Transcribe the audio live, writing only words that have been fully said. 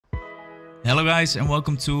Hello guys and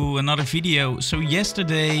welcome to another video. So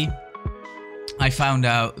yesterday I found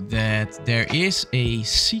out that there is a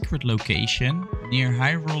secret location near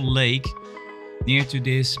Hyrule Lake, near to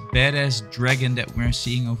this badass dragon that we're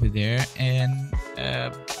seeing over there, and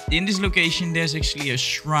in this location there's actually a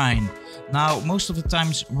shrine. Now most of the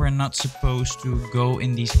times we're not supposed to go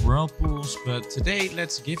in these whirlpools, but today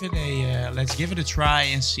let's give it a try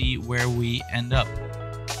and see where we end up.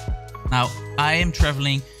 Now I am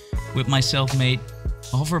traveling with my self-made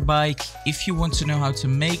hover bike. If you want to know how to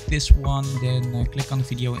make this one, then click on the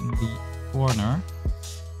video in the corner.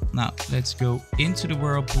 Now let's go into the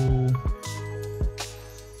whirlpool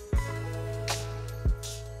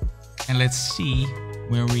and let's see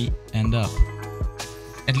where we end up.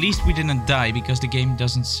 At least we didn't die, because the game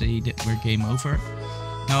doesn't say that we're game over.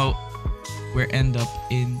 No, we end up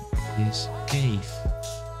in this cave.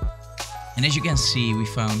 And as you can see, we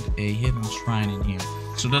found a hidden shrine in here.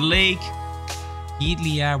 So the lake,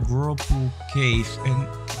 Hyrule Whirlpool Cave, and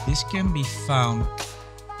this can be found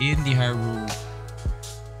in the Hyrule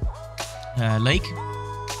Lake,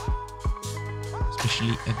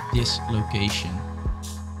 especially at this location.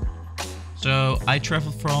 So I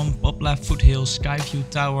traveled from Poplar Foothill Skyview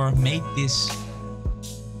Tower, made this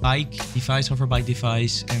hover bike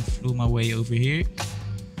device, and flew my way over here.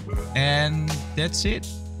 And that's it.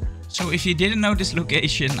 So if you didn't know this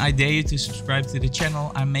location, I dare you to subscribe to the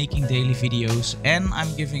channel. I'm making daily videos and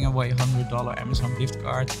I'm giving away a $100 Amazon gift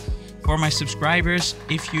card for my subscribers.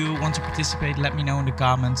 If you want to participate, let me know in the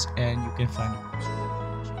comments and you can find it.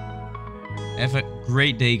 Have a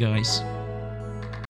great day, guys.